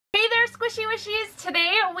there, Squishy Wishies.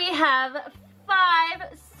 Today we have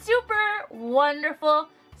 5 super wonderful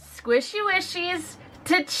Squishy Wishies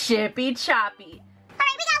to Chippy Choppy.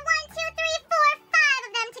 Alright, we got 1, 2, 3, 4, 5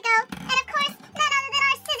 of them to go. And of course, none other than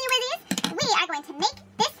our Sizzy Wizzies. We are going to make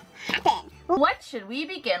this happen. What should we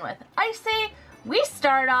begin with? I say we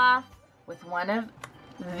start off with one of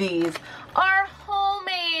these, our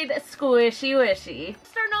homemade Squishy Wishy.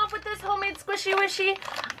 Starting off with this homemade Squishy Wishy.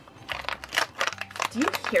 Do you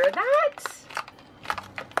hear that?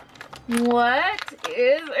 What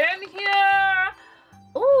is in here?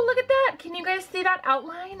 Oh, look at that. Can you guys see that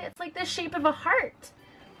outline? It's like the shape of a heart.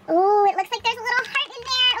 Ooh, it looks like there's a little heart in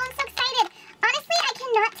there. Oh, I'm so excited. Honestly, I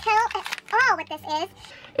cannot tell at all what this is.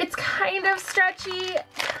 It's kind of stretchy,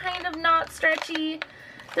 kind of not stretchy.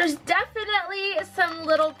 There's definitely some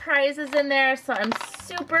little prizes in there, so I'm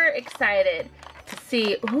super excited to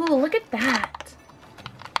see. Ooh, look at that.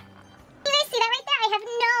 You guys see that right there? I have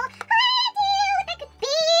no idea what that could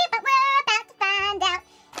be, but we're about to find out.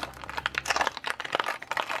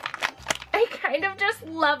 I kind of just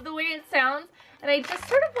love the way it sounds, and I just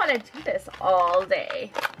sort of want to do this all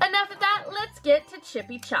day. Enough of that, let's get to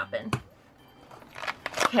chippy chopping.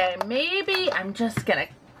 Okay, maybe I'm just gonna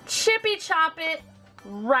chippy chop it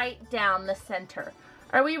right down the center.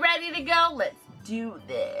 Are we ready to go? Let's do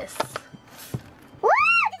this. Woo!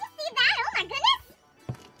 Did you see that? Oh my goodness!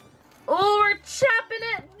 Oh, we're chopping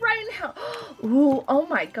it right now. Ooh, oh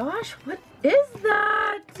my gosh, what is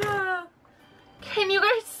that? Can you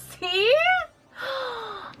guys see?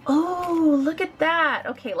 Oh, look at that.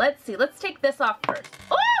 Okay, let's see. Let's take this off first.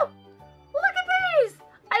 Oh, look at these.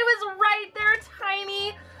 I was right there,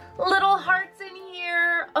 tiny little hearts in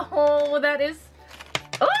here. Oh, that is,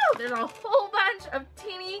 oh, there's a whole bunch of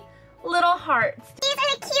teeny little hearts. These are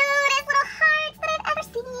the cutest little hearts that I've ever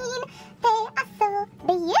seen. They are so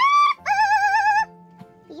beautiful.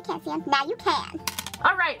 You can't see them. Now you can.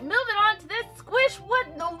 All right, moving on to this squish. What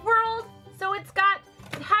in the world? So it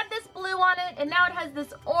had this blue on it, and now it has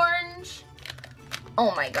this orange.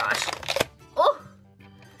 Oh my gosh. Oh,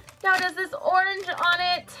 now it has this orange on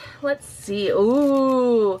it. Let's see.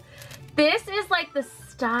 Ooh, this is like the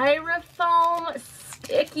styrofoam,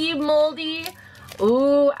 sticky, moldy.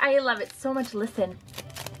 Ooh, I love it so much. Listen.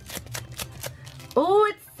 Ooh,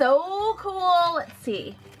 it's so cool. Let's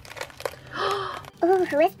see. Ooh,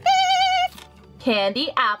 who is this?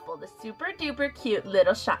 Candy Apple, the super duper cute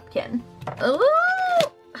little Shopkin. Ooh!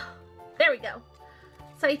 There we go.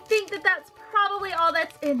 So I think that that's probably all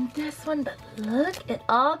that's in this one, but look at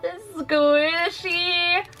all this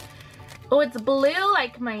squishy. Oh, it's blue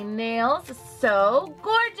like my nails. So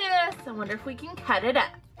gorgeous. I wonder if we can cut it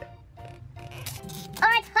up.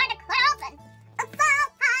 Oh, it's hard to cut open. It's so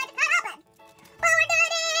hard to cut open. But we're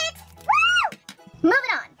doing it. Woo!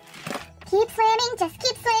 Moving on. Keep swimming, just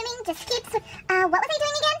keep swimming, just keep swimming. What was I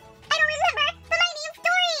doing again? I don't remember, but my name's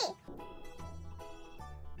Dory.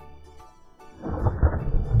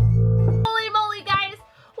 Holy moly, guys.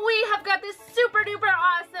 We have got this super duper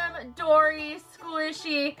awesome Dory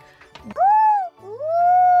squishy. Ooh,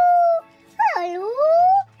 ooh. Hello.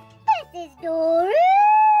 This is Dory.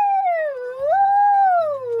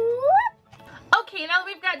 Okay, now that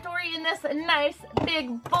we've got Dory in this nice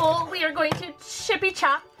big bowl, we are going to chippy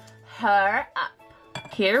chop her up.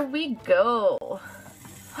 Here we go.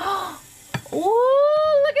 Ooh,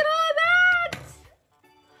 look at all that!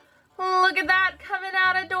 Look at that coming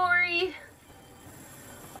out of Dory.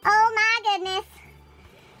 Oh my goodness.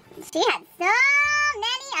 She had so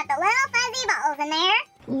many of the little fuzzy balls in there.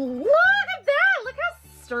 Look at that! Look how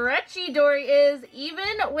stretchy Dory is,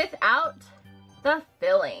 even without the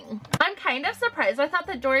filling. I'm kind of surprised. I thought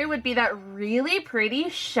that Dory would be that really pretty,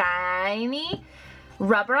 shiny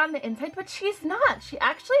rubber on the inside, but she's not. She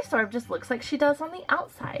actually sort of just looks like she does on the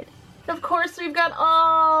outside. Of course, we've got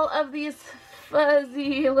all of these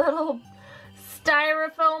fuzzy little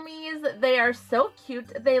styrofoamies. They are so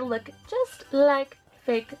cute. They look just like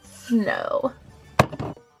fake snow.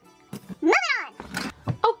 Moving on.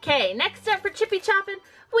 Okay, next up for chippy chopping,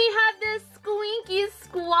 we have this SQUINKIES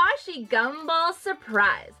squashy gumball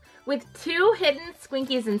surprise with 2 hidden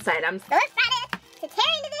Squinkies inside. I'm So excited to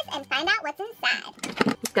tear into this and find out what's inside.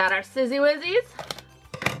 We've got our Sizzy Wizzies.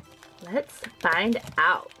 Let's find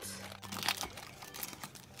out.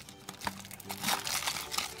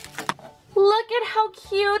 Look at how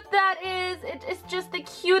cute that is. It is just the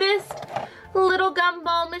cutest little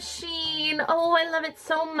gumball machine. Oh, I love it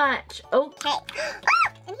so much. Okay. Oh,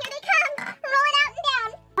 and here they come, rolling out and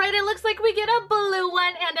down. Right, it looks like we get a blue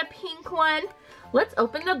one and a pink one. Let's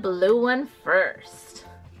open the blue one first.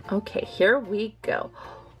 Okay, here we go.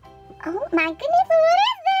 Oh my goodness, what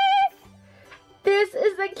is this? This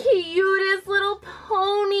is the cutest little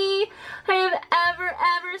pony I have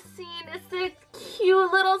ever seen. It's the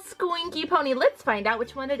cute little Squinky pony. Let's find out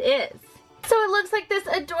which one it is. So it looks like this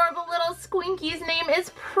adorable little Squinkie's name is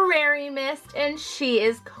Prairie Mist, and she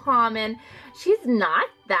is common. She's not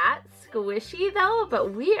that squishy though,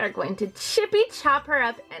 but we are going to chippy chop her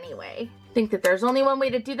up anyway. I think that there's only one way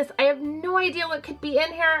to do this. I have no idea what could be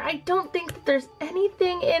in here. I don't think that there's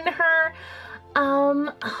anything in her.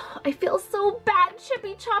 I feel so bad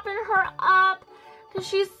chippy chopping her up because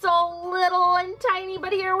she's so little and tiny,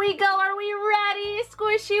 but here we go. Are we ready,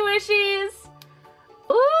 squishy wishies?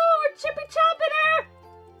 Ooh, we're chippy chopping her.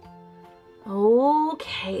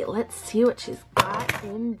 Okay, let's see what she's got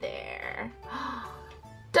in there.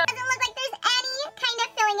 Doesn't look like there's any kind of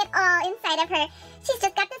filling at all inside of her. She's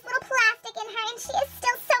just got this little plastic in her, and she is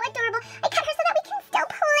still so adorable. I cut her so that we can still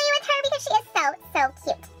play with her because she is so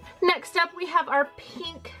cute. Next up, we have our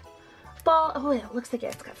pink ball. Oh, it looks like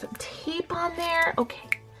it's got some tape on there. Okay,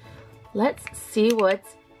 let's see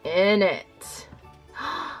what's in it.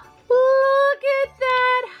 Look at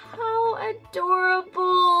that, how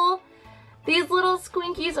adorable. These little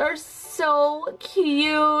Squinkies are so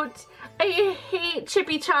cute. I hate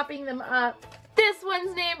chippy chopping them up. This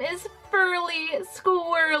one's name is Furly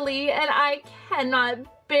Squirly, and I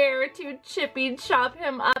cannot bear to chippy chop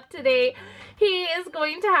him up today. He is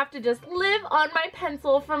going to have to just live on my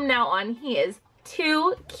pencil from now on. He is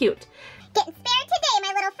too cute. Getting spared today,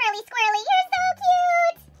 my little Furly Squirly. You're so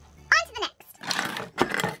cute. On to the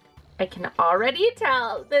next. I can already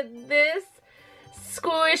tell that this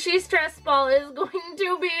squishy stress ball is going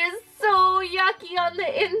to be so yucky on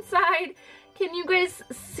the inside. Can you guys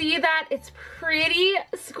see that? It's pretty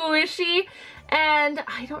squishy, and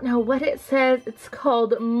I don't know what it says. It's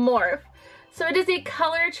called Morph. So it is a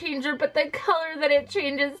color changer, but the color that it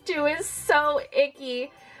changes to is so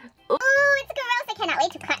icky. Ooh, it's gross. I cannot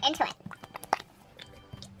wait to cut into it.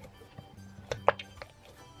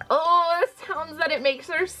 Oh, the sounds that it makes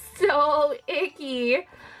are so icky.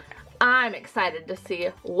 I'm excited to see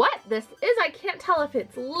what this is. I can't tell if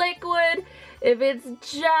it's liquid, if it's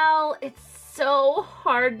gel. It's so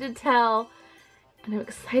hard to tell. And I'm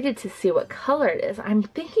excited to see what color it is. I'm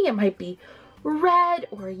thinking it might be red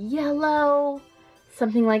or yellow,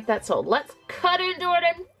 something like that. So let's cut into it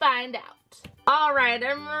and find out. All right,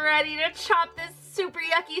 I'm ready to chop this super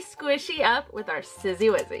yucky squishy up with our Sizzy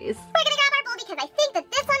Wizzies. We're gonna grab our bowl because I think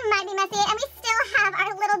that this one might be messy, and we still have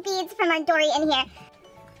our little beads from our Dory in here.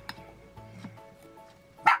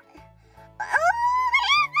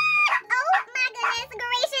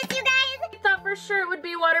 For sure it would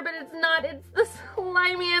be water, but it's not. It's the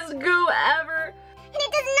slimiest goo ever. And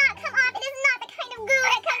it does not come off. It is not the kind of goo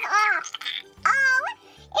that comes off. Oh,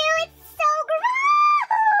 ew, it's so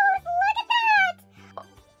gross. Look at that.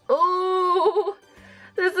 Oh,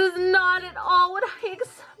 this is not at all what I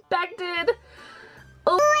expected.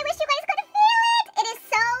 Oh, I wish you guys could feel it. It is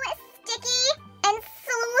so sticky and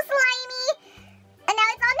so slimy. And now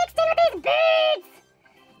it's all mixed in with these beads.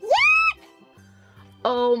 Yuck!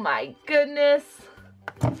 Oh my goodness.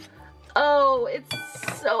 Oh, it's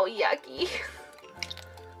so yucky.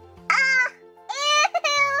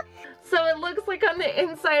 Ew. So it looks like on the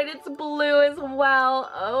inside it's blue as well.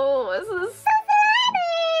 Oh, this is so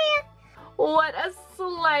slimy. What a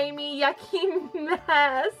slimy, yucky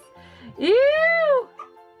mess. Ew.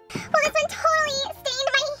 Well, this one totally stained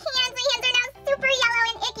my hands. My hands are now super yellow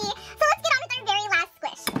and icky. So let's get on with our very last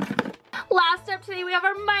squish. Last up today, we have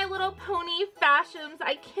our My Little Pony fashions.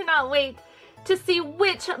 I cannot wait to see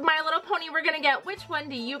which My Little Pony we're gonna get. Which one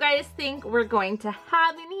do you guys think we're going to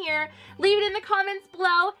have in here? Leave it in the comments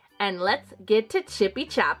below, and let's get to chippy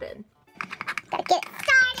chopping. Gotta get it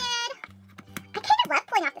started. I kind of love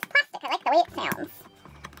pulling off this plastic. I like the way it sounds.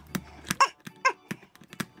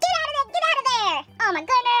 Get out of it! Get out of there! Oh my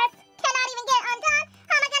goodness! Cannot even get undone.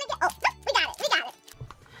 How am I gonna get? Oh, no, we got it. We got it.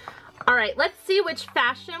 All right, let's see which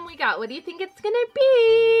fashion we got. What do you think it's gonna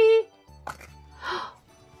be?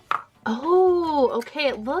 Oh, okay,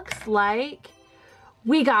 it looks like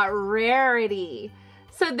we got Rarity.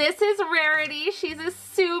 So this is Rarity. She's a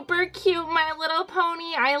super cute My Little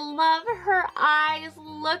Pony. I love her eyes.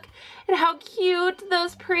 Look at how cute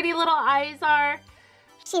those pretty little eyes are.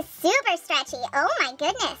 She's super stretchy. Oh my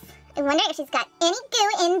goodness. I wonder if she's got any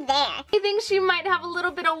goo in there. I think she might have a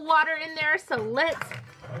little bit of water in there, so let's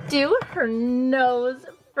do her nose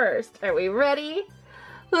first. Are we ready?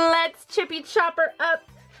 Let's chippy chop her up.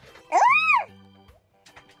 Ooh!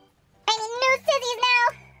 I need new scissors now.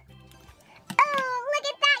 Oh, look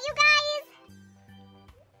at that, you guys.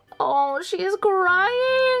 Oh, she is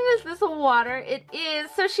crying. Is this water? It is.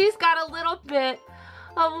 So she's got a little bit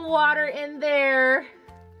of water in there.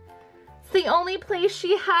 The only place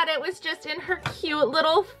she had it was just in her cute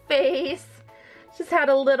little face. Just had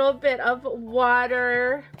a little bit of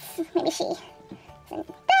water. Maybe she does. Oh, I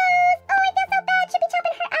feel so bad. She'll be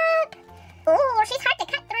chopping her up. Oh, she's hard to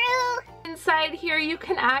cut through. Inside here, you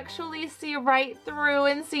can actually see right through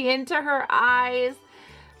and see into her eyes.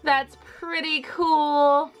 That's pretty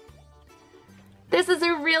cool. This is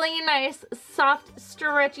a really nice, soft,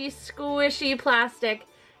 stretchy, squishy plastic.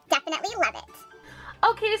 Definitely love it.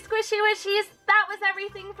 Okay, Squishy Wishies, that was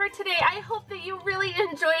everything for today. I hope that you really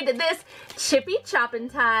enjoyed this chippy chopping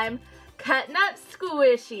time, cutting up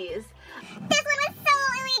squishies. This one was so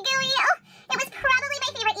ooey gooey. Oh, it was probably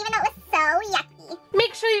my favorite, even though it was so yucky.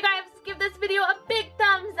 Make sure you guys give this video a big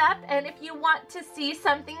thumbs up, and if you want to see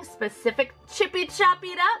something specific chippy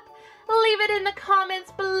choppied up, leave it in the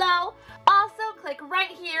comments below. Also, click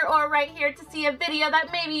right here or right here to see a video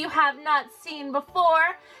that maybe you have not seen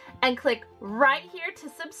before. And click right here to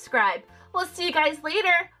subscribe. We'll see you guys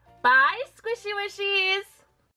later. Bye, Squishy Wishies!